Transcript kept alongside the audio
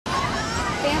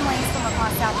Families from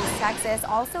across Southeast Texas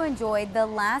also enjoyed the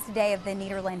last day of the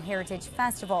Nederland Heritage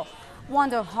Festival.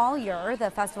 Wanda Hollier, the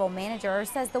festival manager,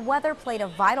 says the weather played a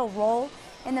vital role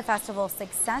in the festival's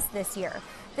success this year.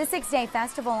 The 6-day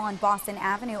festival on Boston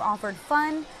Avenue offered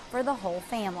fun for the whole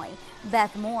family.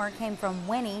 Beth Moore came from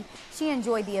Winnie. She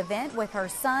enjoyed the event with her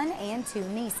son and 2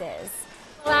 nieces.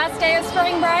 Last day of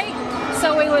spring break,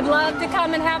 so we would love to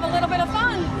come and have a little bit of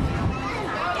fun.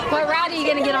 What ride are you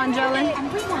going to get on, Jolyn?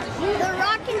 The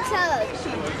Rockin' Tugs.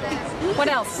 What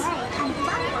else? I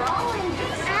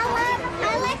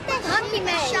like the monkey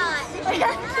shot.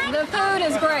 The food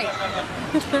is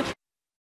great.